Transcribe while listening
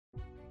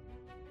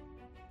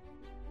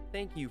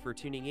thank you for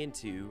tuning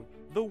into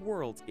The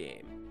World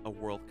Game, a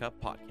World Cup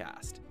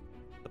podcast.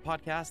 The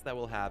podcast that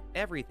will have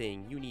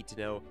everything you need to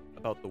know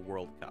about the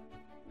World Cup.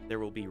 There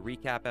will be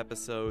recap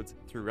episodes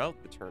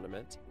throughout the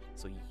tournament,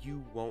 so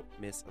you won't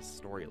miss a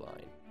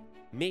storyline.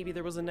 Maybe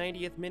there was a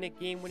 90th minute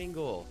game-winning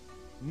goal.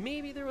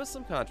 Maybe there was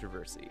some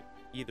controversy.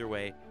 Either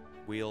way,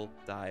 we'll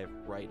dive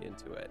right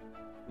into it.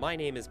 My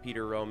name is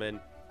Peter Roman.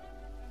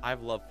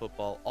 I've loved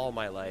football all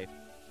my life,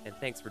 and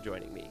thanks for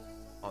joining me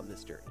on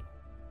this journey.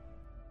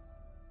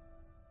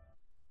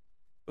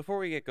 Before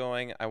we get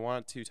going, I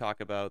want to talk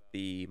about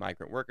the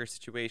migrant worker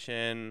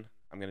situation.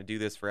 I'm going to do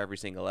this for every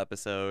single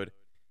episode.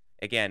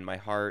 Again, my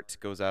heart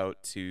goes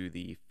out to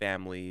the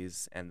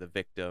families and the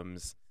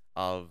victims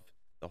of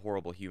the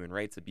horrible human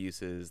rights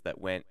abuses that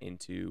went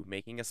into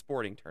making a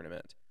sporting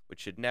tournament,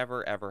 which should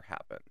never, ever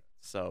happen.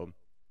 So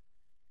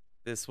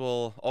this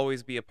will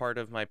always be a part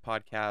of my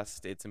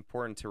podcast. It's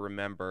important to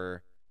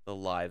remember the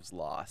lives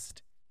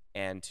lost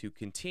and to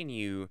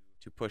continue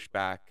to push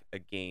back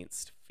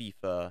against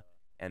FIFA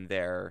and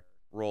their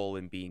role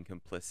in being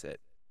complicit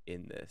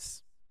in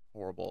this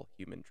horrible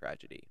human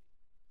tragedy.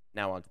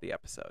 Now on to the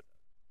episode.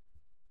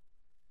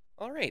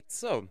 All right,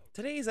 so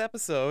today's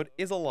episode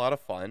is a lot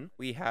of fun.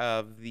 We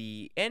have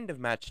the end of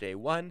match day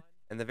 1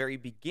 and the very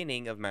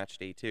beginning of match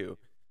day 2.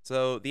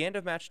 So the end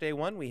of match day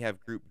 1, we have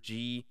group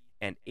G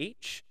and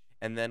H,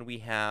 and then we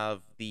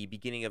have the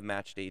beginning of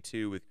match day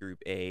 2 with group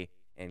A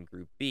and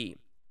group B.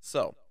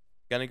 So,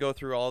 gonna go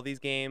through all these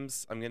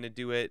games. I'm gonna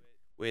do it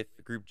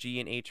with group G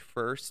and H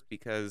first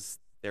because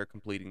they're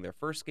completing their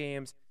first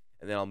games,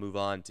 and then I'll move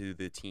on to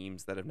the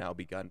teams that have now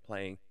begun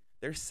playing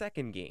their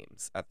second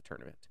games at the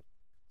tournament.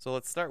 So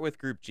let's start with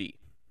group G.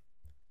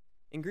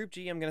 In group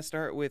G, I'm going to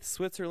start with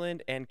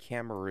Switzerland and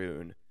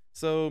Cameroon.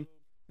 So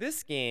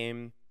this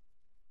game,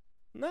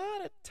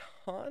 not a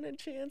ton of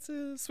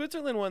chances.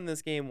 Switzerland won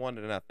this game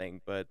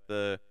 1-0, but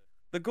the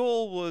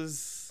goal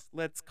was,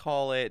 let's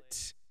call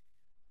it,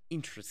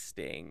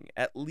 interesting,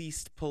 at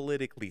least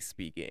politically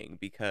speaking,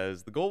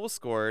 because the goal was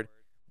scored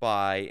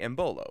by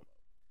Embolo.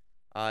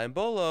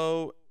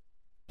 Embolo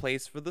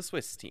plays for the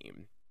Swiss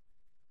team,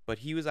 but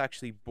he was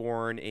actually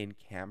born in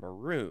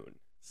Cameroon.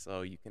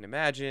 So you can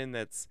imagine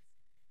that's,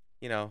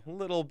 a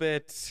little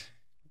bit...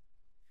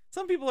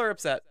 Some people are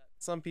upset.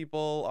 Some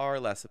people are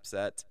less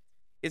upset.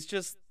 It's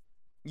just,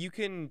 you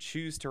can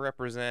choose to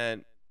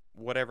represent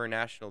whatever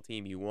national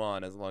team you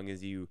want as long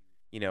as you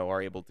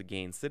are able to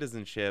gain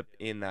citizenship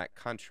in that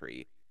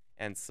country.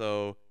 And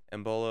so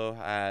Embolo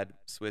had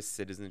Swiss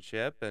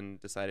citizenship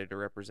and decided to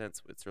represent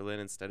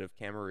Switzerland instead of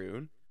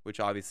Cameroon, which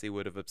obviously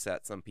would have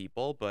upset some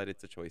people, but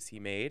it's a choice he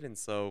made. And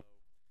so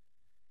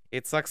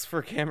it sucks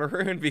for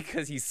Cameroon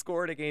because he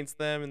scored against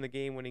them in the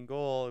game-winning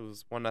goal. It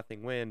was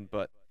 1-0 win,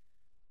 but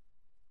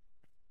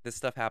this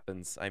stuff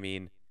happens. I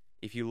mean,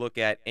 if you look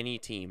at any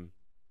team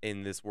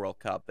in this World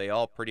Cup, they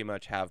all pretty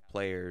much have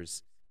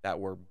players that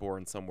were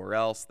born somewhere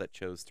else that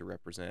chose to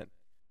represent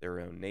their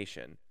own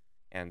nation.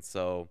 And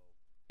so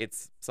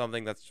it's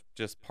something that's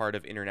just part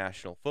of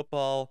international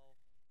football.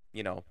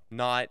 I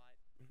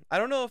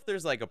don't know if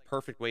there's like a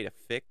perfect way to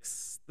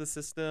fix the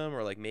system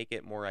or like make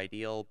it more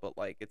ideal, but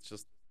like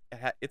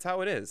it's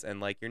how it is. And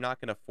like you're not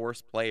going to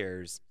force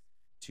players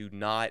to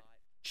not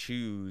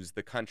choose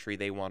the country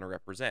they want to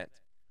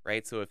represent,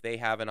 right? So if they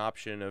have an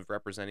option of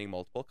representing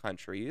multiple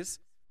countries,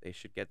 they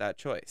should get that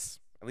choice.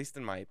 At least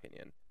in my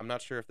opinion. I'm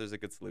not sure if there's a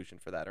good solution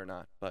for that or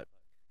not. But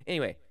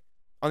anyway,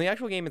 on the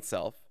actual game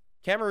itself,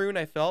 Cameroon,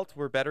 I felt,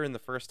 were better in the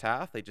first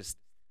half. They just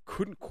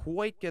couldn't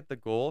quite get the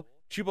goal.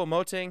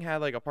 Choupo-Moting had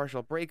like a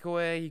partial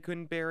breakaway. He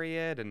couldn't bury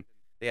it. And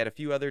they had a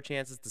few other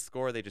chances to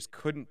score. They just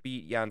couldn't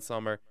beat Jan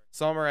Sommer.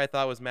 Sommer, I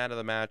thought, was man of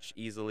the match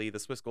easily. The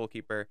Swiss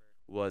goalkeeper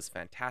was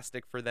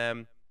fantastic for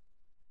them.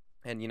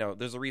 And,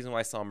 there's a reason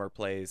why Sommer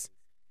plays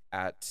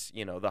at,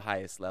 the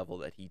highest level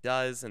that he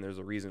does. And there's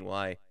a reason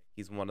why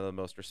he's one of the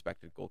most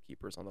respected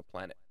goalkeepers on the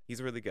planet. He's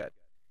really good.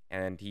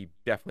 And he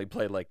definitely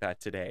played like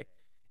that today.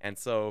 And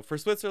so for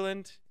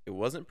Switzerland, it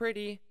wasn't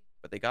pretty,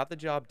 but they got the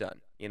job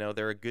done.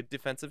 They're a good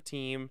defensive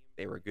team.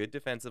 They were good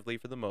defensively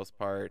for the most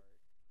part.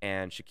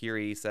 And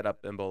Shaqiri set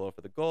up Embolo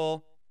for the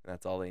goal. And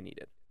that's all they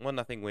needed.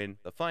 1-0 win.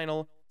 The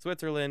final.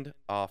 Switzerland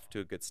off to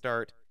a good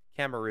start.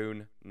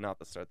 Cameroon, not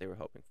the start they were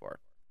hoping for.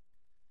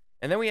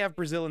 And then we have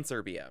Brazil and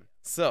Serbia.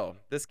 So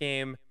this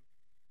game,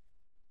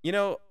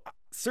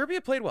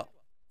 Serbia played well.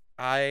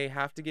 I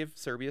have to give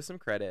Serbia some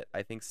credit.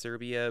 I think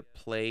Serbia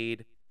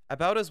played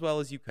about as well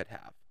as you could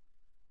have.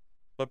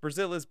 But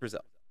Brazil is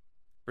Brazil.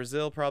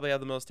 Brazil probably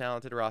had the most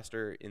talented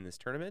roster in this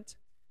tournament,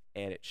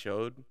 and it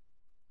showed,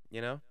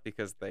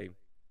 because they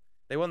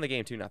won the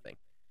game 2-0.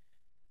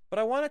 But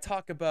I want to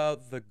talk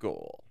about the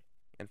goal.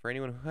 And for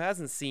anyone who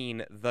hasn't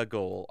seen the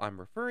goal I'm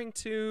referring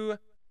to,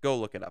 go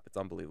look it up. It's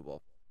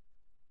unbelievable.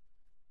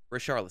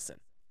 Richarlison.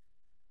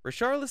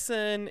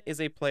 Richarlison is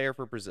a player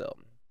for Brazil.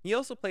 He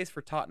also plays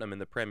for Tottenham in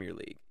the Premier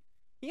League.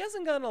 He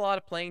hasn't gotten a lot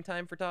of playing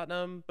time for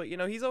Tottenham, but,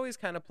 he's always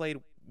kind of played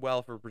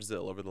well for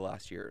Brazil over the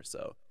last year or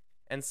so.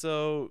 And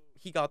so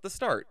he got the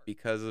start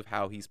because of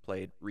how he's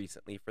played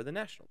recently for the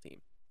national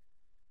team.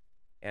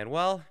 And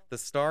well, the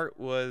start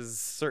was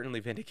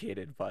certainly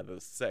vindicated by the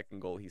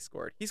second goal he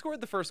scored. He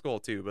scored the first goal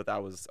too, but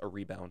that was a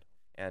rebound.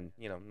 And,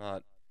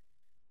 not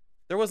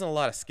there wasn't a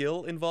lot of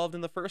skill involved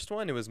in the first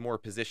one. It was more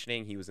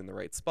positioning. He was in the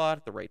right spot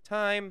at the right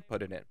time,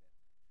 put it in.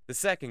 The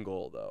second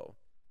goal, though,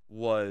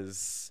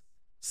 was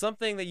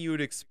something that you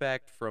would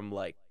expect from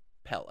like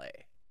Pele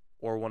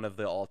or one of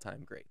the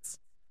all-time greats,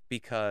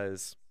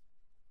 because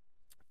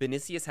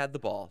Vinicius had the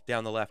ball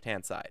down the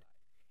left-hand side,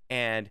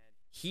 and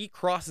he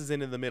crosses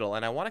into the middle.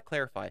 And I want to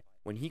clarify,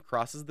 when he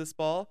crosses this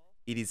ball,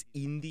 it is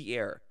in the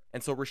air.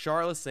 And so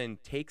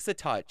Richarlison takes a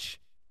touch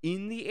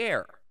in the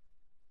air,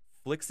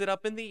 flicks it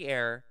up in the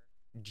air,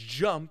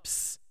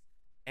 jumps,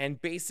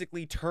 and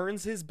basically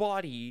turns his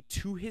body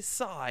to his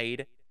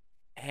side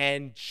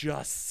and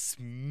just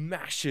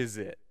smashes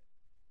it.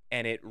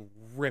 And it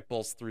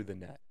ripples through the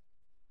net.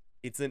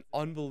 It's an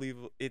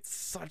unbelievable, it's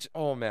such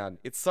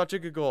a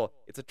good goal.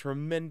 It's a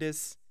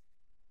tremendous,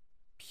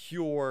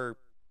 pure,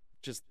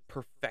 just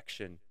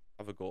perfection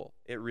of a goal.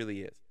 It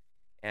really is.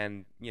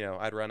 And,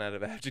 I'd run out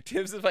of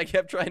adjectives if I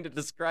kept trying to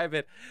describe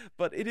it,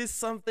 but it is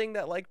something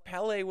that like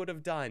Pele would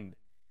have done.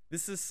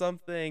 This is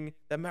something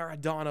that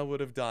Maradona would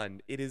have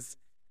done. It is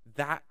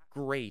that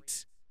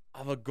great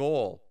of a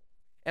goal.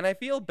 And I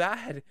feel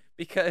bad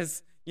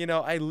because,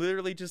 I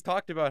literally just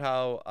talked about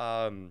how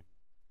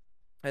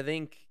I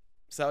think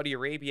Saudi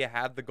Arabia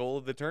had the goal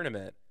of the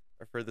tournament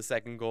for the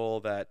second goal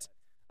that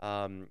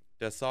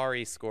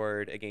Dasari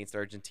scored against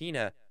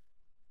Argentina.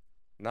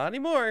 Not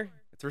anymore.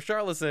 It's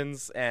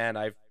Richarlison's, and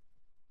I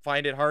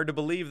find it hard to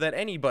believe that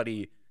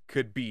anybody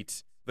could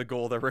beat the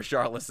goal that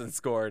Richarlison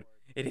scored.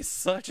 It is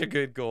such a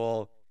good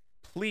goal.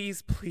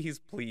 Please, please,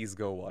 please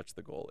go watch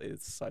the goal. It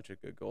is such a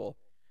good goal.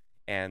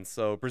 And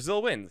so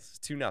Brazil wins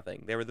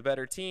 2-0. They were the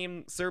better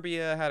team.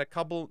 Serbia had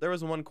there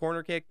was one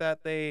corner kick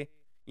that they,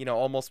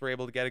 almost were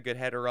able to get a good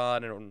header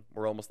on and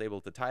were almost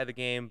able to tie the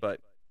game.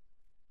 But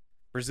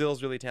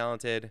Brazil's really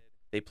talented.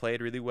 They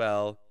played really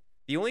well.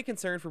 The only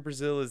concern for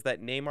Brazil is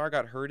that Neymar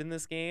got hurt in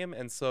this game,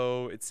 and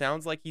so it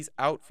sounds like he's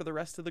out for the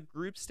rest of the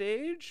group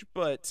stage,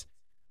 but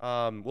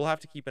we'll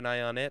have to keep an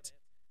eye on it.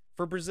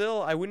 For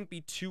Brazil, I wouldn't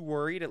be too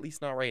worried, at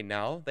least not right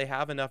now. They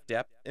have enough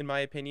depth, in my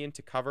opinion,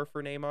 to cover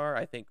for Neymar.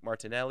 I think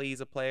Martinelli is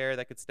a player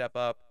that could step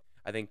up.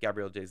 I think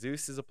Gabriel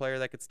Jesus is a player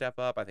that could step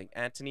up. I think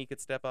Antony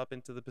could step up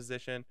into the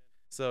position.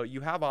 So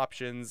you have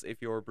options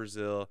if you're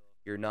Brazil.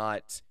 You're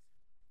not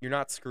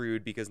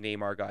screwed because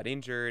Neymar got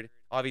injured.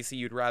 Obviously,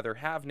 you'd rather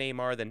have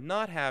Neymar than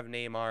not have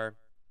Neymar,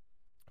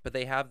 but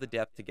they have the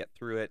depth to get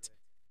through it.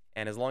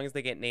 And as long as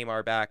they get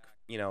Neymar back,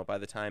 by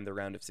the time the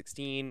round of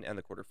 16 and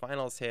the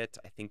quarterfinals hit,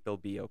 I think they'll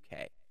be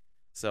okay.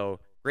 So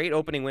great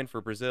opening win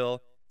for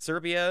Brazil.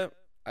 Serbia,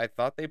 I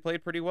thought they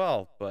played pretty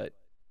well, but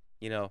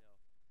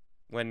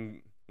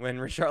when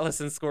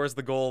Richarlison scores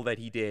the goal that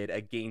he did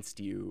against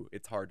you,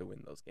 it's hard to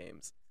win those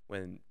games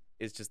when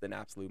it's just an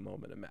absolute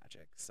moment of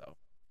magic. So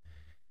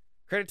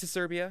credit to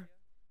Serbia.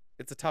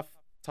 It's a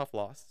tough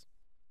loss,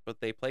 but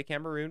they play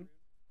Cameroon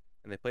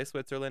and they play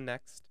Switzerland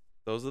next.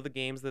 Those are the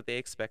games that they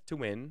expect to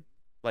win,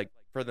 like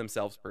for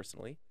themselves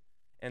personally.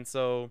 And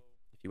so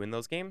if you win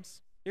those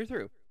games, you're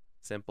through.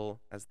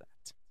 Simple as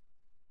that.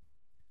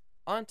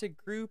 On to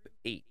Group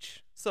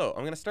H. So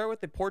I'm going to start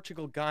with the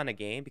Portugal Ghana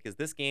game because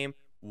this game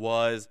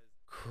was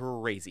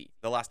crazy.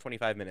 The last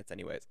 25 minutes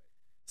anyways.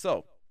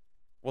 So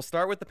we'll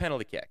start with the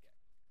penalty kick.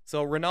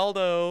 So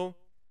Ronaldo,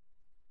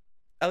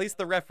 at least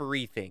the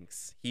referee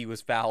thinks he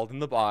was fouled in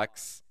the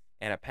box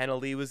and a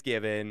penalty was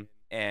given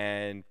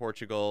and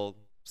Portugal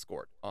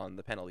scored on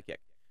the penalty kick.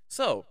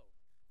 So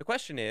the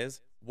question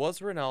is, was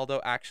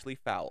Ronaldo actually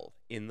fouled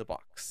in the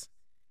box?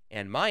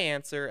 And my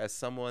answer, as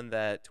someone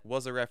that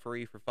was a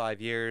referee for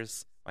 5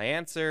 years, my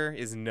answer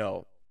is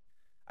no.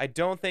 I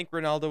don't think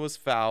Ronaldo was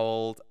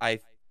fouled. I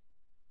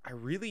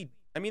mean,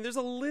 there's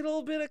a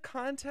little bit of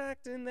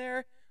contact in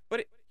there,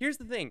 but here's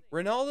the thing.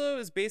 Ronaldo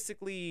is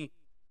basically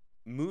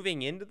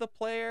moving into the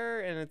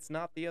player, and it's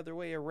not the other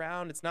way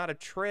around. It's not a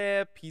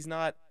trip. He's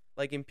not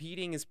like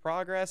impeding his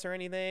progress or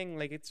anything.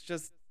 Like it's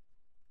just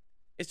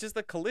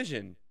a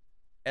collision.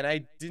 And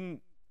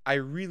I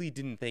really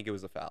didn't think it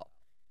was a foul.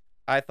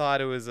 I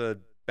thought it was a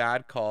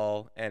bad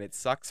call, and it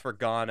sucks for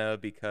Ghana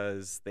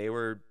because they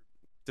were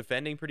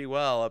defending pretty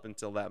well up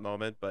until that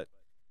moment, but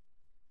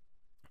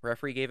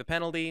referee gave a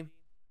penalty.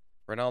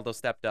 Ronaldo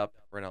stepped up.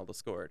 Ronaldo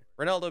scored.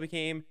 Ronaldo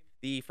became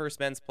the first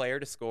men's player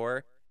to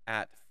score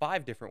at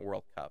 5 different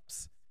World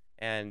Cups.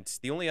 And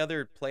the only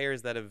other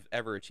players that have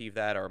ever achieved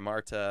that are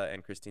Marta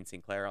and Christine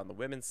Sinclair on the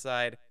women's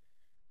side.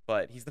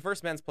 But he's the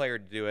first men's player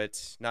to do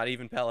it. Not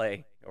even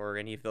Pele or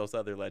any of those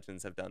other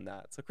legends have done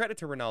that. So credit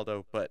to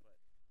Ronaldo, but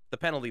the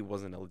penalty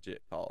wasn't a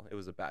legit call. It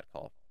was a bad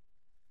call.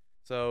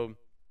 So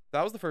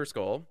that was the first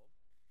goal.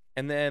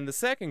 And then the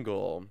second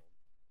goal,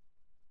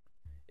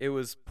 it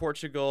was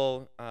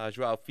Portugal.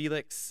 Joao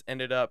Felix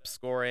ended up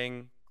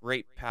scoring.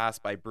 Great pass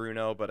by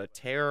Bruno, but a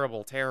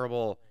terrible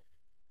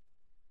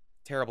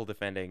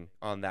defending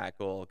on that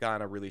goal.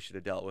 Ghana really should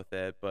have dealt with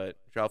it, but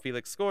Joao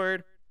Felix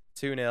scored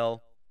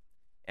 2-0.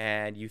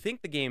 And you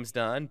think the game's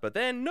done, but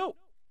then nope.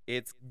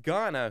 It's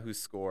Ghana who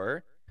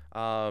score.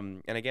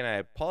 And again, I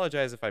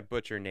apologize if I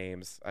butcher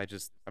names.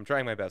 I'm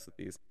trying my best with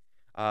these.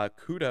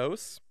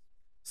 Kudos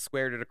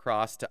squared it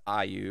across to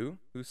Ayu,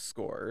 who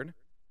scored.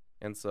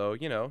 And so,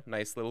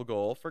 nice little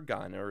goal for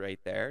Ghana right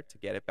there to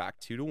get it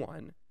back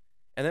 2-1.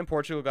 And then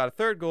Portugal got a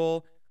third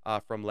goal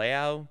from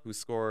Leao, who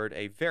scored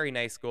a very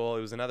nice goal.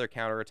 It was another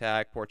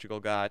counterattack Portugal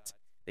got.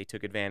 They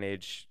took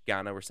advantage.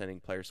 Ghana were sending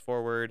players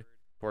forward.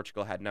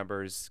 Portugal had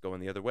numbers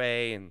going the other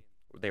way, and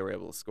they were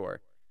able to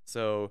score.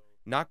 So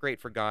not great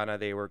for Ghana.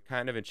 They were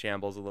kind of in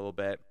shambles a little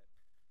bit.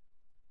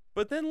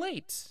 But then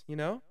late,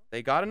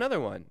 they got another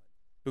one.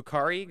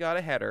 Bukhari got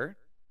a header,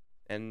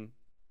 and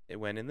it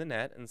went in the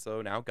net, and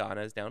so now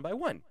Ghana is down by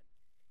 1.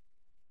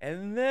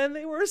 And then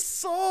they were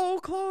so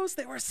close.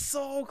 They were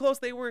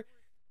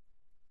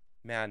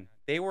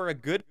a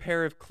good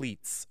pair of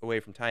cleats away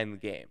from tying the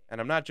game.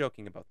 And I'm not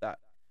joking about that.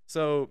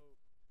 So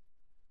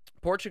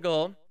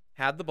Portugal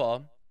had the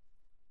ball,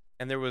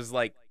 and there was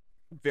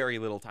very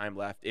little time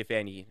left, if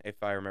any,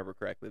 if I remember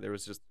correctly. There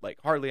was just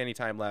hardly any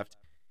time left.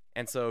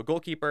 And so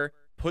goalkeeper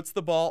puts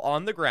the ball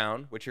on the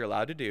ground, which you're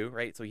allowed to do,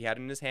 right? So he had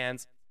it in his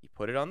hands. He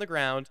put it on the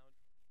ground,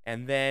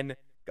 and then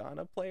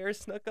Ghana player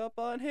snuck up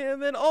on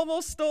him and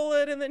almost stole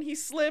it, and then he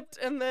slipped,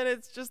 and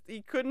then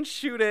he couldn't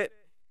shoot it.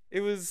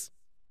 It was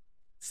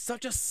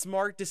such a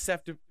smart,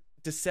 deceptive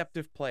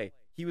play.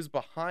 He was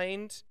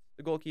behind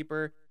the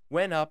goalkeeper,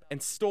 went up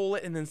and stole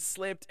it, and then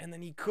slipped, and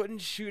then he couldn't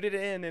shoot it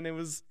in, and it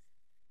was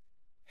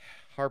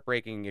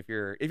heartbreaking. If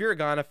you're a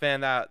Ghana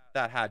fan, that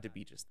had to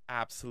be just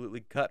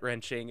absolutely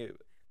gut-wrenching.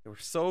 They were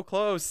so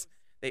close.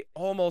 They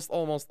almost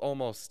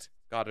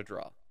got a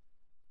draw.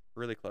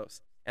 Really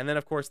close. And then,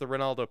 of course, the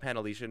Ronaldo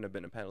penalty shouldn't have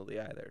been a penalty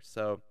either.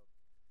 So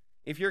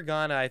if you're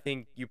Ghana, I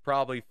think you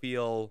probably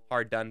feel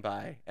hard done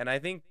by. And I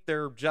think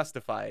they're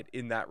justified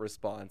in that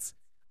response.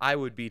 I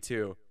would be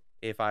too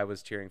if I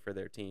was cheering for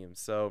their team.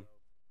 So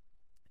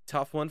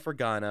tough one for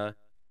Ghana.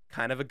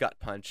 Kind of a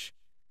gut punch.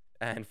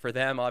 And for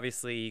them,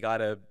 obviously, you got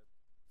to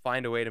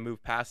find a way to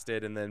move past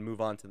it and then move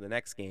on to the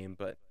next game.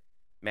 But,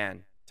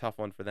 man, tough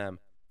one for them.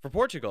 For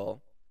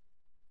Portugal,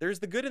 there's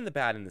the good and the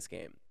bad in this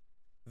game.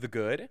 The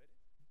good,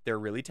 they're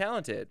really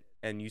talented,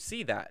 and you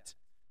see that.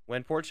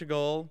 When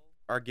Portugal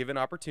are given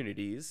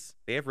opportunities,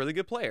 they have really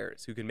good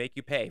players who can make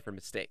you pay for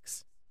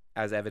mistakes,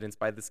 as evidenced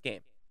by this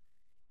game.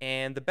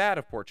 And the bad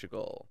of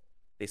Portugal,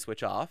 they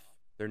switch off,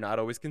 they're not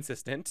always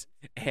consistent,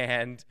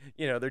 and,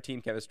 their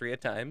team chemistry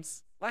at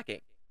times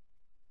lacking.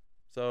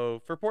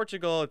 So for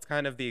Portugal, it's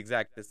kind of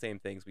the same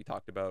things we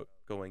talked about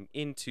going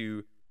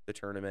into the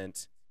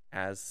tournament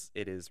as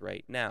it is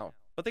right now.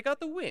 But they got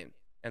the win,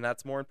 and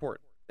that's more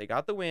important. They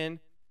got the win,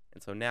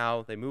 and so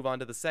now they move on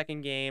to the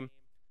second game.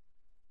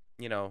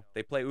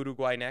 They play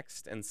Uruguay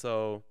next, and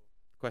so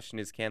the question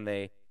is, can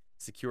they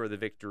secure the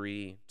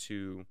victory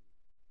to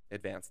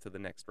advance to the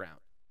next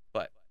round?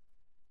 But,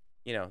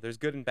 there's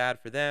good and bad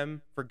for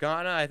them. For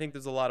Ghana, I think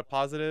there's a lot of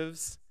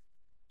positives.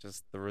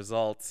 Just the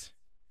result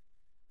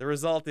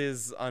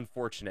is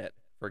unfortunate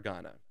for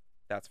Ghana.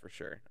 That's for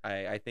sure.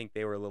 I think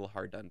they were a little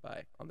hard done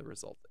by on the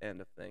result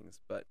end of things,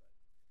 but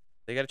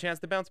they got a chance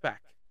to bounce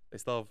back. They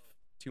still have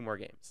 2 more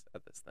games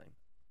at this thing.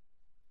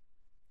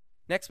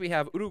 Next, we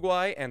have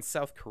Uruguay and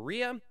South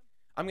Korea.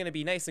 I'm going to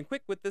be nice and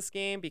quick with this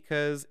game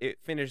because it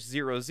finished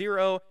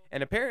 0-0,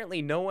 and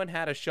apparently no one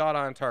had a shot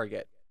on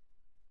target.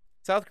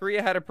 South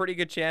Korea had a pretty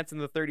good chance in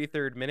the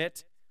 33rd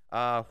minute.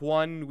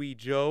 Hwan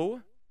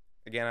Wee-jo,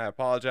 again, I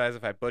apologize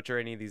if I butcher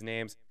any of these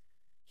names.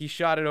 He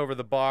shot it over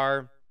the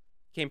bar.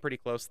 Came pretty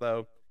close,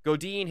 though.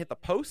 Godin hit the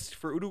post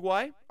for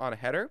Uruguay on a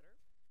header.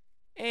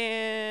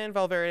 And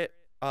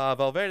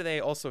Valverde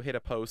also hit a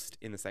post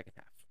in the second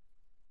half.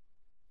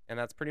 And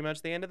that's pretty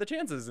much the end of the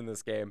chances in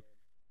this game.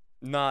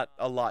 Not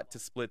a lot to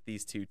split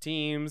these two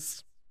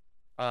teams.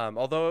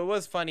 Although it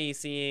was funny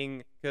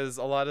seeing, because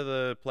a lot of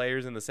the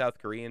players in the South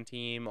Korean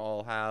team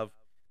all have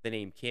the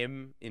name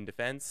Kim in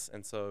defense.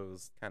 And so it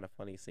was kind of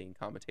funny seeing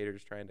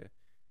commentators trying to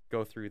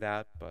go through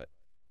that. But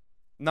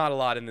not a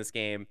lot in this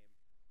game.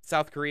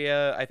 South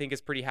Korea, I think,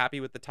 is pretty happy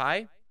with the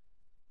tie.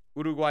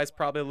 Uruguay's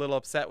probably a little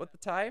upset with the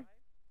tie.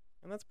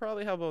 And that's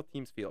probably how both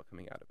teams feel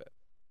coming out of it.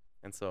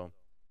 And so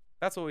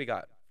that's what we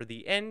got for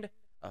the end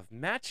of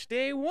match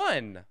day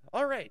 1.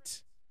 All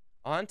right,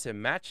 on to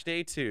match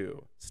day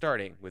 2,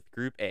 starting with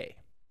Group A.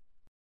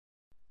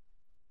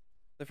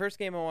 The first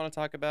game I want to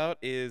talk about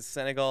is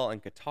Senegal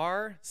and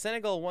Qatar.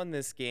 Senegal won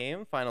this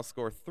game, final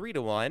score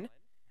 3-1.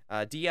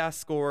 Diaz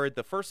scored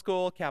the first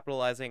goal,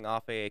 capitalizing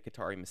off a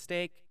Qatari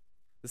mistake.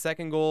 The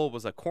second goal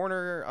was a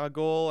corner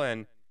goal,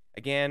 and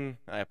again,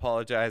 I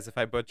apologize if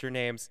I butcher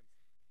names.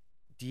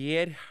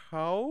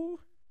 Diedho?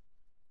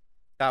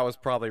 That was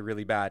probably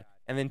really bad.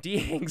 And then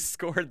Dieng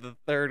scored the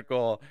third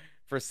goal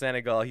for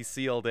Senegal. He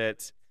sealed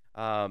it.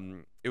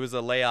 It was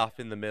a layoff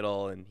in the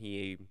middle, and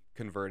he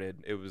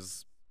converted. It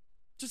was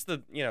just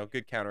a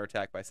good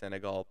counterattack by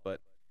Senegal. But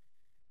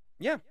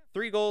yeah,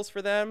 3 goals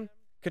for them.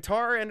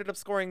 Qatar ended up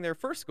scoring their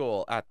first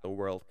goal at the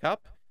World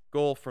Cup.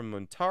 Goal from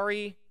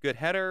Muntari. Good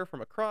header from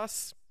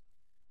across.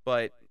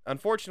 But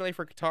unfortunately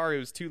for Qatar, it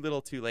was too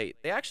little too late.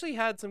 They actually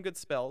had some good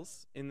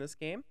spells in this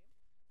game.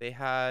 they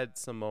had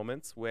some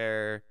moments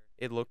where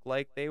it looked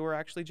like they were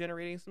actually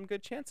generating some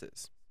good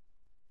chances.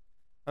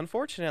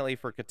 Unfortunately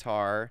for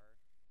Qatar,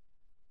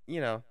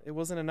 it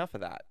wasn't enough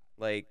of that.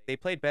 Like, they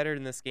played better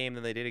in this game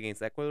than they did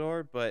against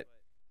Ecuador, but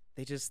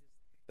they just,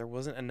 there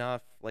wasn't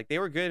enough. Like, they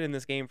were good in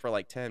this game for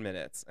like 10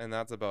 minutes, and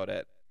that's about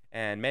it.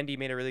 And Mendy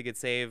made a really good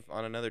save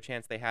on another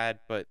chance they had,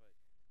 but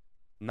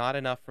not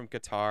enough from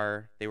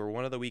Qatar. They were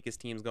one of the weakest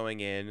teams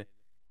going in,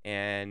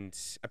 and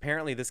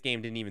apparently this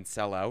game didn't even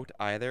sell out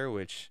either,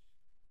 which,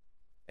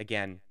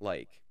 again,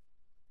 like,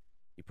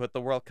 you put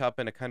the World Cup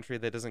in a country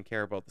that doesn't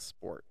care about the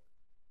sport.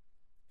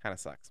 Kind of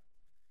sucks.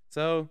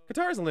 So,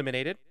 Qatar is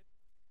eliminated.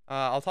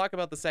 I'll talk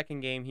about the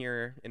second game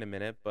here in a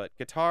minute, but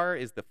Qatar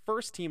is the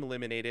first team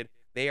eliminated.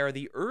 They are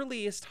the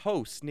earliest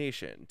host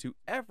nation to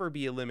ever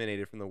be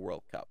eliminated from the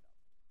World Cup.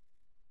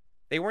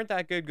 They weren't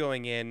that good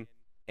going in,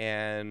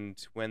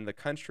 and when the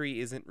country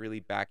isn't really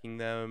backing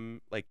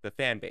them, like the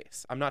fan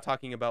base, I'm not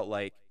talking about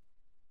like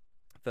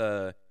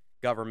the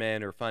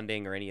government or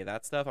funding or any of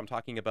that stuff. I'm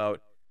talking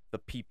about the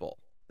people,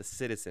 the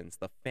citizens,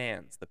 the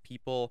fans, the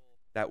people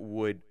that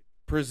would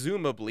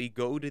presumably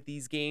go to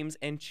these games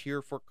and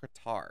cheer for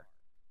Qatar.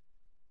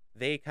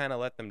 They kind of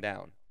let them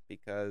down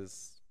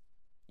because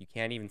you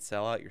can't even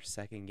sell out your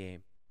second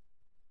game.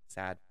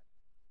 Sad.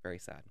 Very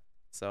sad.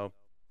 So,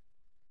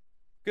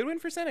 good win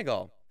for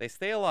Senegal. They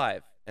stay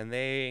alive, and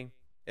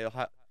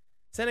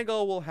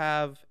Senegal will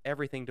have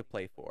everything to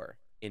play for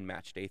in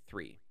match day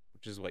 3,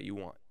 which is what you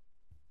want.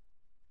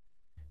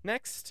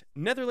 Next,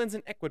 Netherlands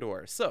and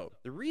Ecuador. So,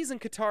 the reason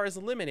Qatar is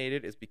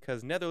eliminated is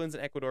because Netherlands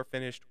and Ecuador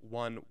finished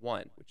 1-1,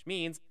 which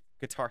means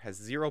Qatar has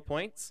 0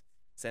 points,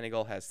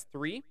 Senegal has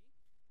 3,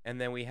 and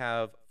then we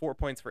have 4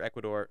 points for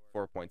Ecuador,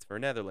 4 points for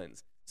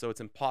Netherlands. So it's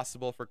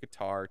impossible for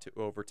Qatar to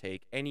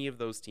overtake any of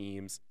those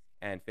teams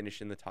and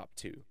finish in the top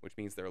 2, which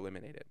means they're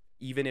eliminated,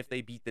 even if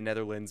they beat the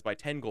Netherlands by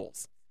 10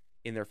 goals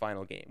in their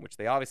final game, which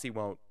they obviously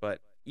won't,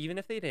 but even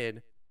if they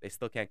did, they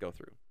still can't go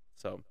through.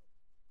 So,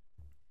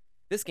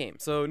 this game.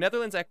 So,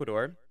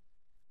 Netherlands-Ecuador,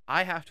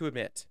 I have to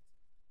admit,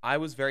 I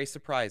was very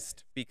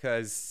surprised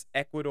because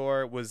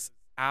Ecuador was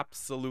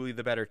absolutely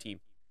the better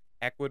team.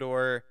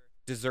 Ecuador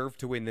deserved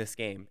to win this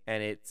game,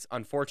 and it's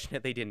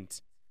unfortunate they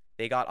didn't.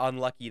 They got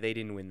unlucky they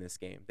didn't win this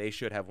game. They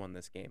should have won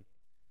this game.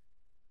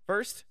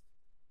 First,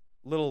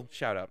 little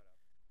shout out.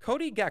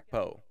 Cody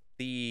Gakpo,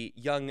 the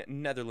young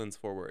Netherlands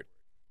forward,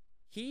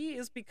 he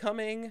is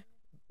becoming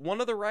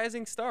one of the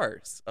rising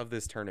stars of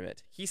this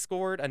tournament. He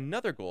scored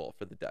another goal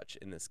for the Dutch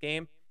in this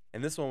game,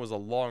 and this one was a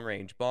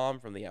long-range bomb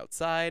from the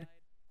outside.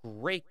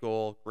 Great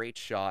goal, great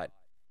shot,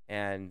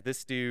 and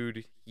this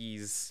dude,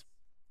 he's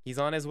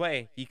on his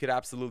way. He could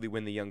absolutely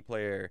win the Young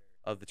Player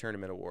of the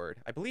Tournament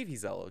award. I believe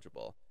he's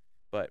eligible,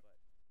 but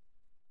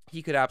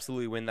he could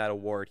absolutely win that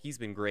award. He's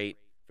been great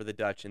for the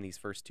Dutch in these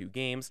first 2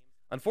 games.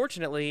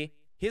 Unfortunately,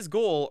 his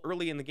goal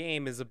early in the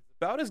game is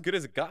about as good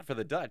as it got for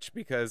the Dutch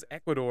because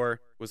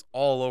Ecuador was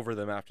all over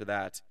them after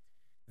that.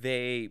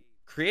 They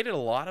created a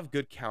lot of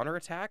good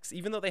counterattacks.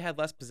 Even though they had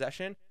less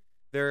possession,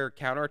 their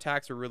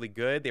counterattacks were really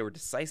good. They were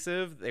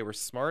decisive. They were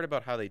smart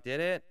about how they did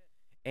it.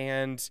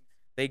 And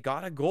they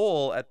got a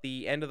goal at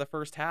the end of the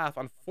first half,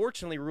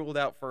 unfortunately ruled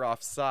out for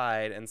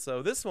offside. And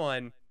so this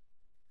one,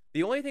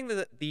 the only thing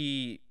that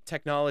the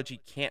technology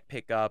can't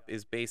pick up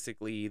is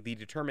basically the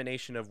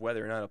determination of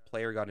whether or not a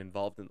player got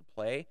involved in the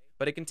play,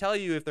 but it can tell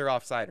you if they're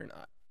offside or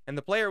not. And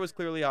the player was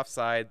clearly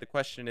offside. The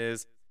question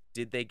is,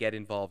 did they get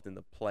involved in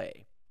the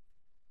play?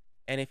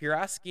 And if you're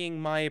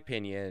asking my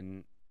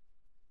opinion,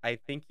 I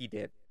think he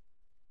did.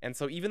 And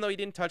so even though he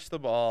didn't touch the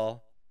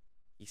ball,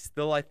 he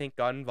still, I think,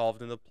 got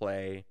involved in the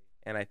play,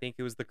 and I think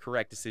it was the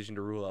correct decision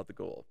to rule out the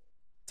goal.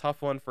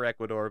 Tough one for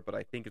Ecuador, but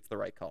I think it's the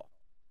right call.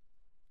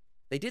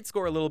 They did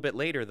score a little bit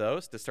later, though,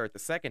 to start the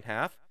second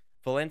half.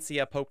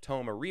 Valencia poked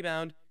home a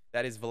rebound.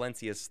 That is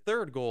Valencia's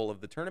 3rd goal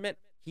of the tournament.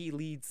 He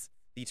leads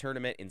the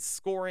tournament in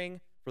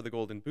scoring for the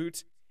Golden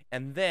Boot.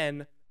 And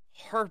then,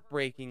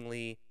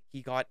 heartbreakingly,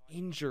 he got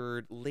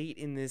injured late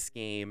in this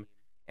game.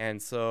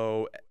 And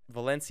so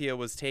Valencia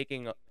was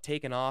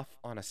taken off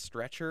on a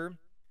stretcher.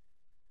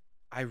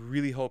 I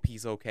really hope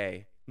he's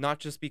okay. Not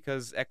just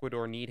because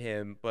Ecuador need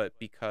him, but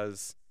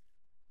because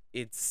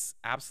it's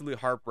absolutely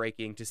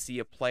heartbreaking to see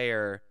a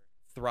player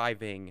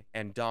thriving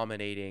and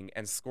dominating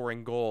and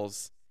scoring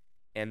goals,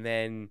 and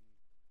then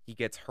he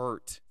gets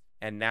hurt,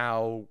 and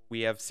now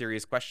we have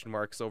serious question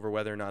marks over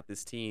whether or not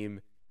this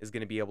team is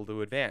going to be able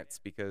to advance,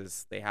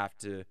 because they have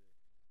to,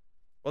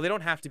 well, they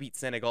don't have to beat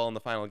Senegal in the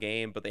final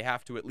game, but they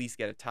have to at least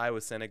get a tie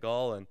with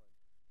Senegal, and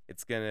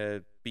it's going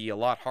to be a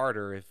lot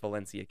harder if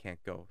Valencia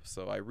can't go.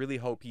 So I really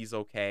hope he's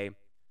okay.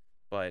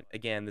 But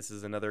again, this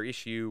is another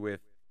issue with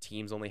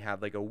teams only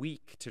had like a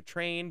week to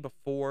train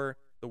before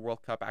the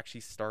World Cup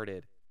actually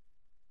started.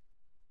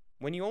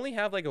 When you only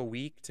have like a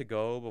week to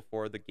go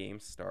before the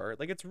games start,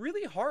 like, it's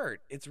really hard.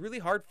 It's really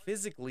hard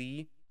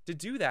physically to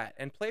do that.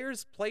 And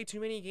players play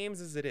too many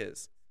games as it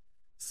is.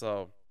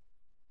 So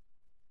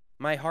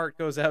my heart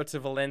goes out to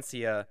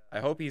Valencia. I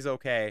hope he's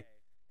okay.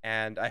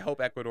 And I hope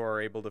Ecuador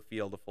are able to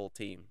field a full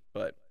team.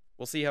 But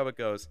we'll see how it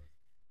goes.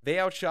 They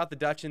outshot the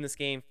Dutch in this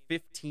game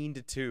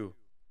 15-2.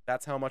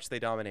 That's how much they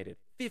dominated.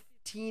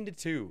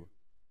 15-2.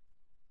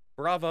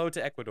 Bravo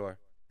to Ecuador.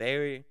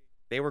 They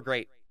were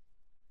great.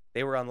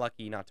 They were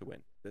unlucky not to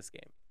win this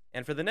game.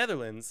 And for the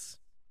Netherlands,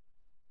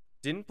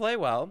 didn't play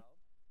well,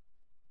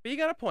 but you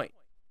got a point.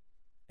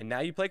 And now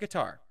you play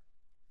Qatar.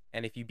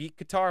 And if you beat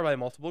Qatar by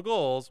multiple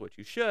goals, which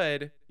you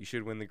should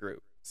win the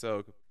group.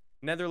 So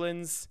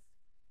Netherlands,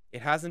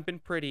 it hasn't been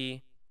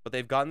pretty, but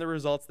they've gotten the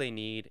results they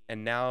need,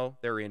 and now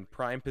they're in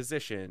prime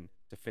position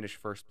to finish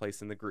first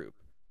place in the group,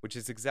 which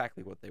is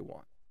exactly what they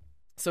want.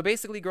 So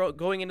basically,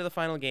 going into the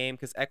final game,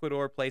 because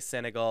Ecuador plays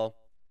Senegal,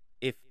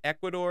 if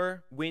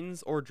Ecuador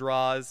wins or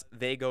draws,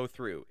 they go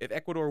through. If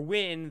Ecuador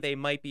win, they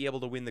might be able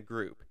to win the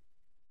group.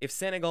 If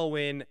Senegal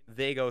win,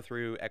 they go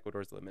through,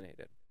 Ecuador's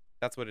eliminated.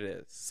 That's what it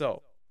is.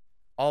 So,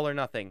 all or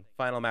nothing,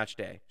 final match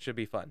day. Should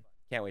be fun.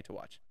 Can't wait to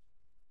watch.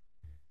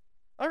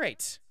 All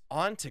right,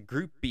 on to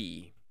Group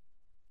B.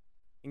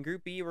 In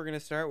Group B, we're going to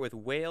start with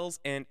Wales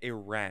and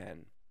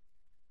Iran.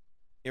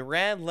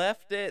 Iran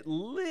left it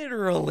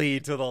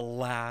literally to the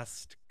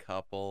last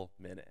couple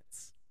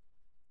minutes.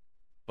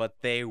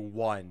 But they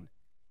won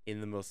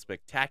in the most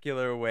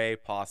spectacular way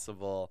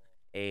possible.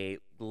 A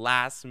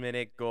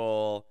last-minute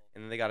goal,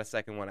 and then they got a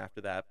second one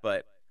after that.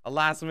 But a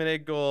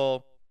last-minute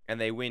goal,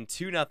 and they win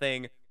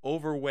 2-0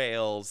 over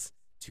Wales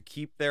to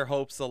keep their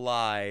hopes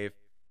alive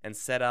and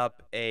set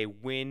up a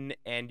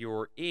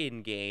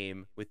win-and-you're-in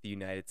game with the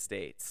United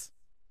States.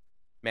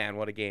 Man,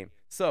 what a game.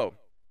 So,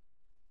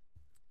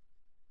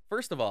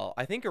 first of all,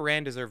 I think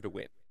Iran deserved a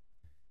win.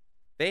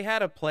 They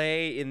had a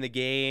play in the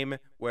game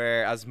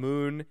where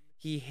Azmoun,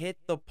 he hit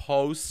the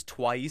post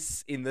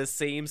twice in the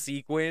same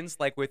sequence,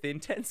 like within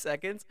 10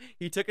 seconds.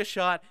 He took a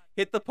shot,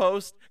 hit the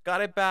post,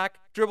 got it back,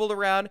 dribbled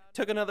around,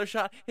 took another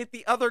shot, hit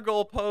the other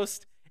goal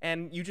post,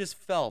 and you just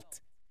felt,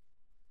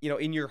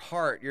 in your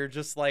heart, you're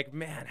just like,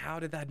 man,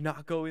 how did that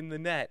not go in the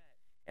net?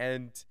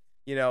 And,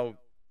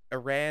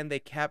 Iran, they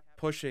kept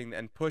pushing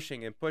and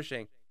pushing and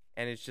pushing,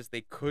 and it's just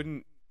they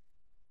couldn't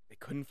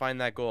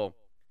find that goal.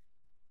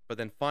 But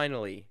then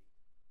finally,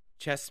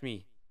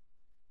 Cheshmi,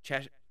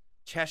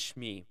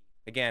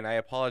 again, I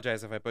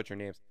apologize if I butcher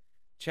names.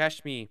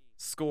 Cheshmi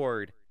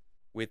scored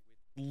with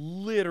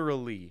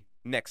literally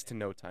next to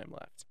no time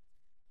left.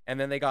 And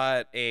then they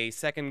got a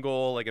second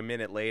goal like a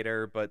minute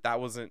later, but that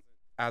wasn't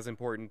as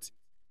important.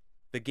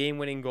 The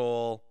game-winning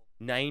goal,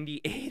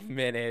 98th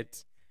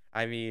minute.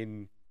 I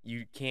mean,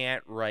 you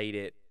can't write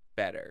it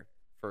better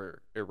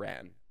for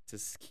Iran to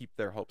keep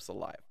their hopes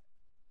alive.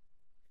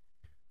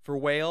 For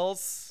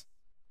Wales,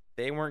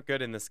 they weren't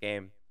good in this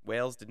game.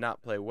 Wales did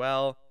not play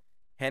well.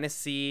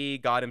 Hennessy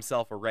got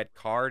himself a red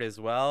card as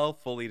well,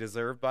 fully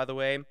deserved, by the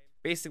way.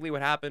 Basically,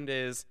 what happened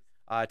is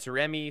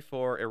Taremi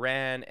for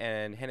Iran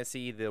and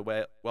Hennessy,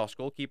 the Welsh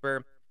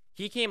goalkeeper,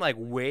 he came like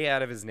way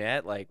out of his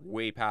net, like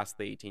way past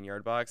the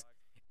 18-yard box,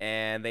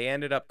 and they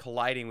ended up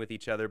colliding with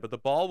each other, but the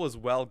ball was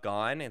well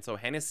gone, and so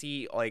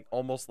Hennessy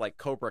almost like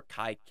Cobra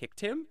Kai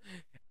kicked him.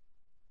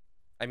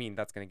 I mean,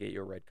 that's going to get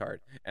you a red card.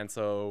 And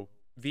so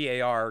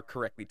VAR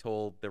correctly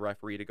told the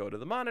referee to go to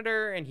the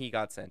monitor, and he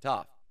got sent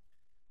off.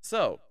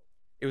 So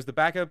it was the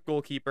backup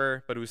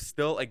goalkeeper, but it was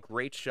still a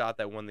great shot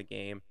that won the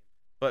game.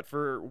 But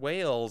for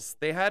Wales,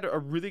 they had a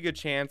really good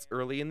chance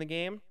early in the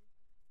game,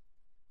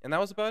 and that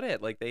was about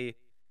it. Like, they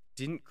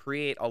didn't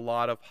create a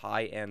lot of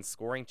high-end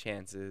scoring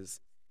chances,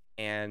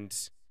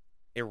 and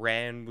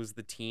Iran was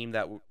the team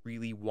that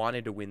really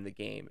wanted to win the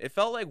game. It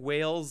felt like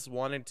Wales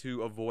wanted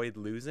to avoid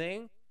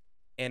losing,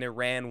 and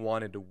Iran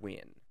wanted to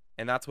win.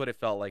 And that's what it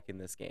felt like in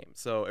this game.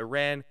 So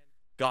Iran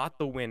got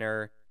the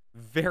winner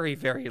very,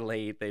 very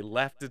late. They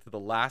left it to the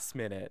last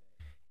minute,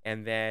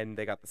 and then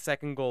they got the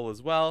second goal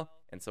as well.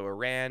 And so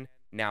Iran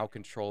now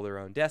control their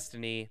own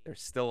destiny. They're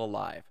still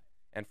alive.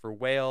 And for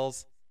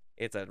Wales,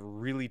 it's a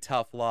really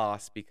tough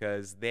loss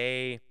because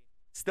they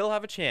still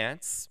have a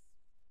chance,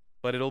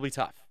 but it'll be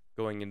tough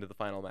going into the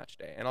final match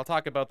day. And I'll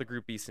talk about the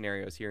Group B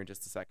scenarios here in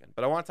just a second.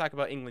 But I want to talk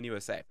about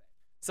England-USA.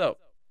 So,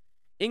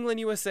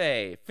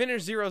 England-USA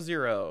finished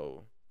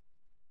 0-0.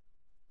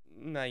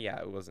 Yeah,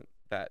 it wasn't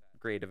that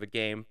great of a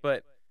game,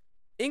 but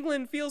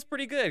England feels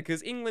pretty good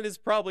because England is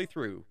probably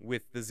through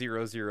with the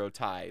 0-0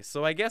 tie.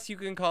 So I guess you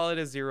can call it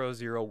a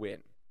 0-0 win.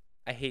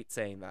 I hate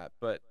saying that,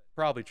 but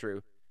probably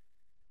true.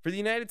 For the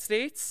United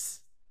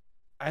States,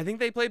 I think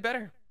they played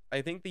better.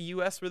 I think the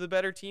U.S. were the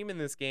better team in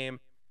this game.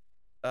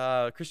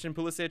 Christian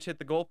Pulisic hit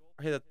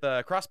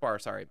the crossbar.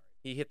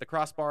 He hit the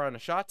crossbar on a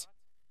shot,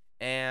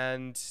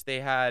 and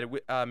they had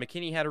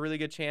McKinney had a really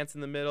good chance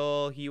in the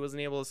middle. He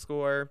wasn't able to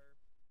score,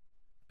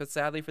 but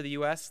sadly for the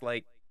U.S.,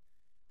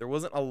 there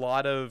wasn't a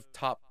lot of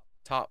top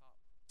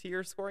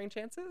tier scoring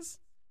chances.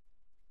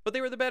 But they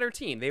were the better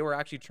team. They were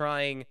actually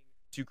trying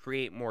to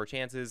create more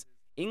chances.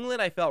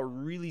 England, I felt,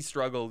 really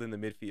struggled in the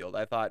midfield.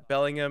 I thought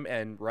Bellingham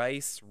and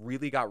Rice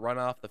really got run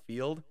off the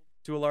field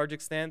to a large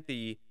extent.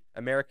 The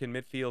American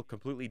midfield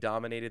completely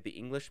dominated the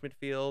English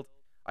midfield.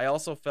 I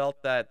also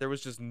felt that there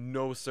was just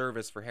no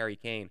service for Harry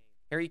Kane.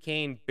 Harry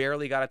Kane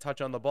barely got a touch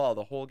on the ball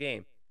the whole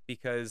game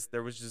because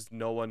there was just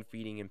no one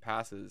feeding him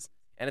passes.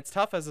 And it's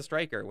tough as a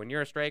striker. When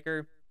you're a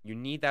striker, you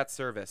need that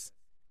service.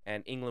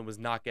 And England was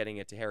not getting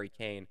it to Harry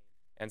Kane.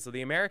 And so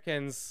the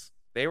Americans,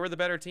 they were the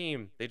better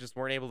team. They just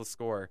weren't able to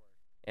score.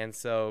 And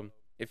so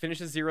it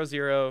finishes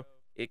 0-0.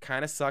 It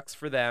kind of sucks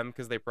for them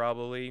because they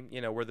probably,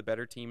 were the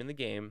better team in the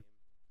game.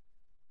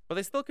 But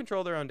they still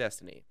control their own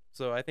destiny.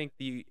 So I think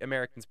the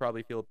Americans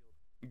probably feel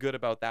good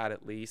about that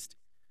at least.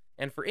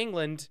 And for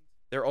England,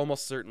 they're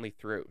almost certainly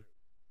through.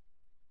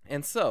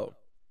 And so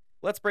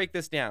let's break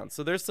this down.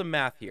 So there's some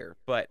math here,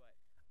 but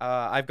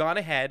I've gone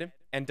ahead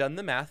and done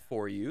the math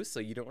for you,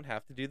 so you don't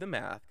have to do the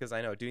math, because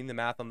I know doing the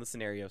math on the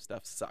scenario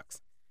stuff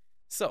sucks.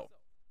 So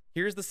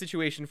here's the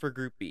situation for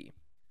Group B.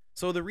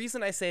 So the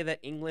reason I say that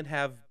England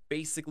have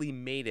basically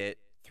made it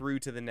through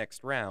to the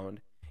next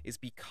round is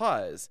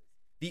because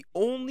the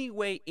only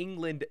way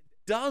England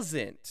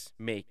doesn't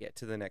make it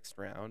to the next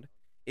round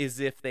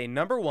is if they,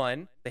 number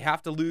one, they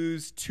have to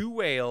lose to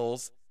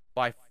Wales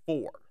by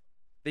 4.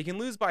 They can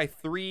lose by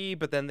 3,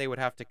 but then they would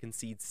have to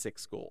concede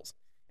 6 goals.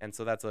 And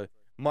so that's a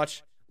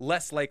much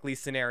less likely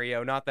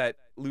scenario. Not that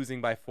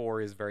losing by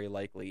 4 is very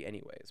likely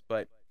anyways,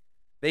 but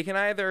they can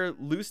either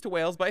lose to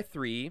Wales by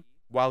 3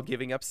 while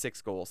giving up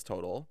 6 goals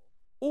total,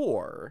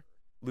 or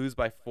lose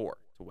by 4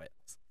 to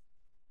Wales.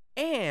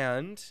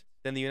 And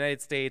then the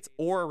United States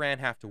or Iran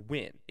have to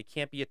win. It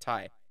can't be a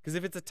tie. Because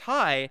if it's a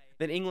tie,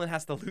 then England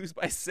has to lose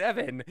by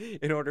 7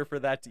 in order for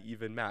that to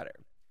even matter.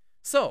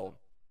 So,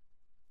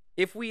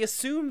 if we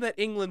assume that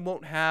England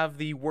won't have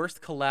the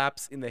worst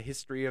collapse in the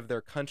history of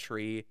their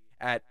country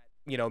at,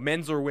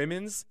 men's or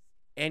women's,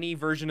 any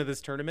version of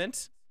this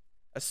tournament,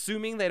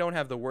 assuming they don't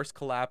have the worst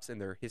collapse in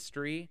their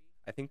history,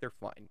 I think they're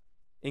fine.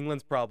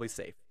 England's probably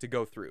safe to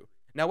go through.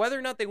 Now, whether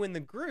or not they win the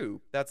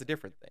group, that's a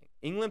different thing.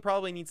 England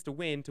probably needs to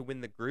win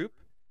the group,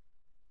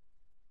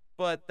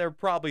 but they're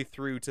probably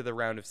through to the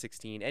round of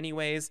 16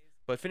 anyways.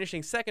 But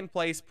finishing second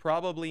place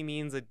probably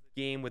means a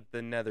game with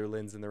the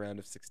Netherlands in the round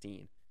of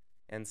 16.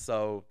 And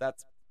so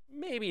that's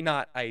maybe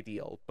not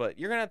ideal, but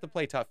you're going to have to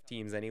play tough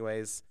teams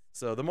anyways.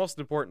 So the most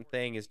important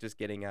thing is just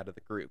getting out of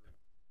the group.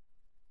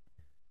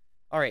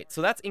 All right,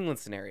 so that's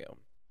England's scenario.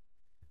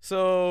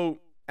 So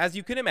as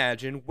you can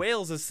imagine,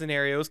 Wales'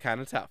 scenario is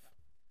kind of tough.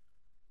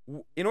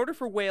 In order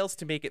for Wales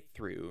to make it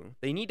through,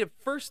 they need to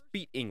first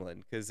beat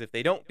England, because if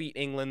they don't beat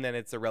England, then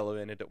it's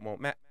irrelevant.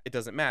 It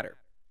doesn't matter.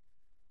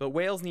 But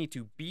Wales need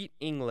to beat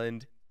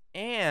England,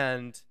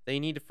 and they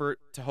need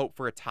to hope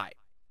for a tie.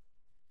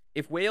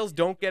 If Wales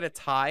don't get a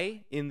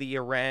tie in the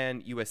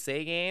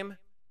Iran-USA game,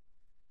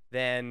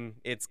 then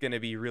it's going to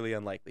be really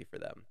unlikely for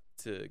them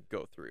to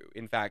go through.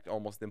 In fact,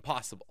 almost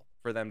impossible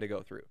for them to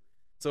go through.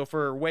 So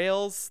for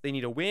Wales, they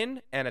need a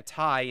win and a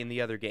tie in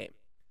the other game.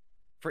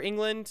 For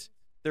England,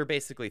 they're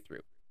basically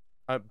through,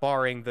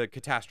 barring the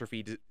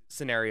catastrophe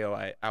scenario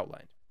I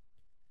outlined.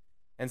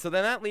 And so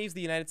then that leaves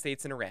the United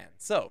States and Iran.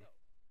 So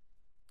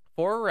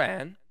for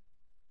Iran,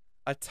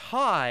 a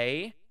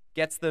tie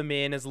gets them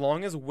in as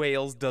long as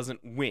Wales doesn't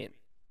win.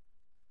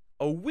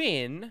 A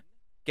win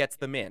gets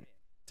them in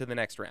to the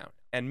next round,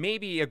 and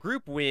maybe a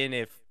group win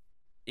if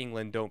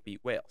England don't beat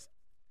Wales.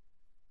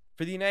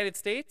 For the United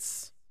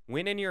States,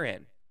 win and you're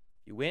in.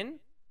 You win,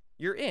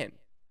 you're in.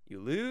 You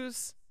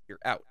lose, you're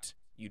out.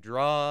 You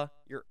draw,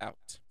 you're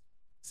out.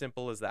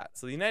 Simple as that.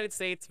 So the United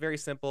States, very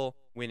simple,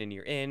 win and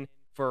you're in.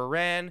 For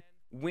Iran,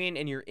 win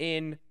and you're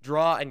in,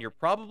 draw and you're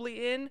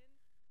probably in.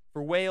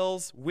 For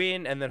Wales,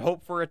 win and then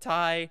hope for a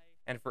tie.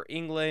 And for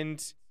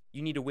England,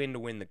 you need to win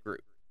the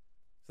group.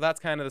 So that's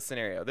kind of the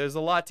scenario. There's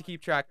a lot to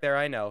keep track there,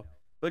 I know.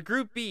 But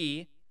Group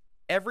B,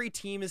 every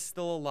team is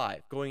still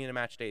alive going into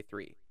match day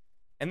 3.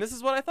 And this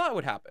is what I thought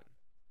would happen.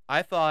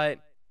 I thought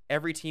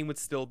every team would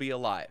still be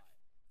alive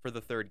for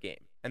the third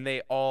game. And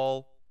they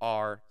all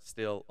are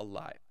still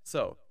alive.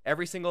 So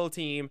every single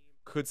team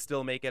could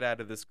still make it out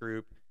of this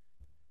group.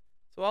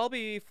 So I'll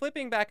be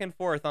flipping back and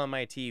forth on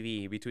my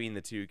TV between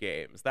the 2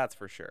 games, that's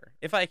for sure.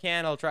 If I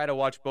can, I'll try to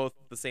watch both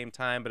at the same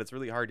time, but it's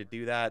really hard to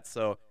do that.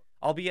 So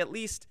I'll be at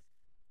least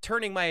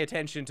turning my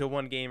attention to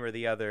one game or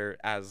the other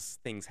as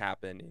things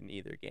happen in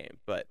either game.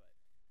 But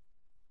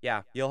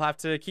yeah, you'll have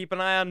to keep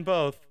an eye on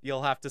both.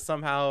 You'll have to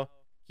somehow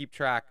keep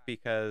track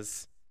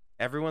because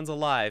everyone's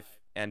alive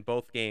and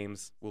both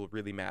games will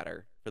really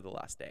matter for the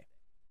last day.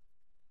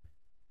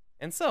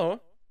 And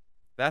so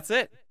that's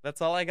it.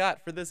 That's all I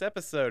got for this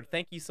episode.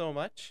 Thank you so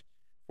much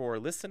for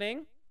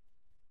listening.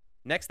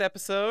 Next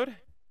episode,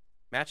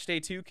 match day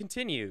 2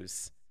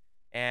 continues.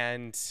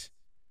 And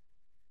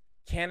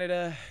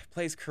Canada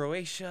plays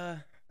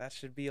Croatia. That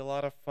should be a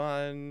lot of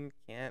fun.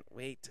 Can't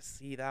wait to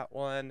see that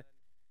one.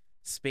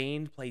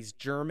 Spain plays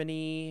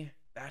Germany.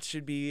 That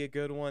should be a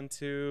good one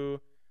too.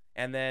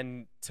 And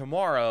then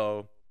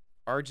tomorrow,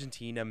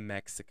 Argentina,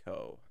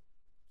 Mexico.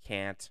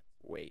 Can't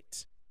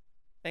wait.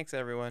 Thanks,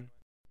 everyone.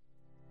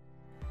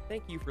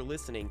 Thank you for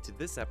listening to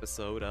this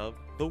episode of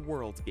The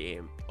World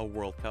Game, a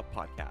World Cup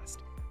podcast.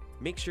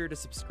 Make sure to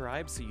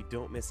subscribe so you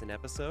don't miss an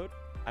episode.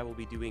 I will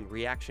be doing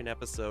reaction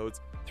episodes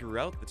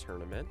throughout the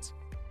tournament.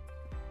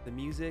 The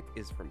music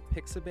is from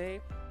Pixabay.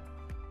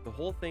 The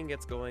whole thing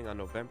gets going on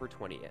November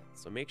 20th,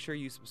 so make sure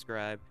you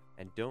subscribe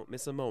and don't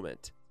miss a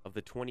moment of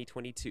the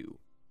 2022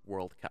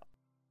 World Cup.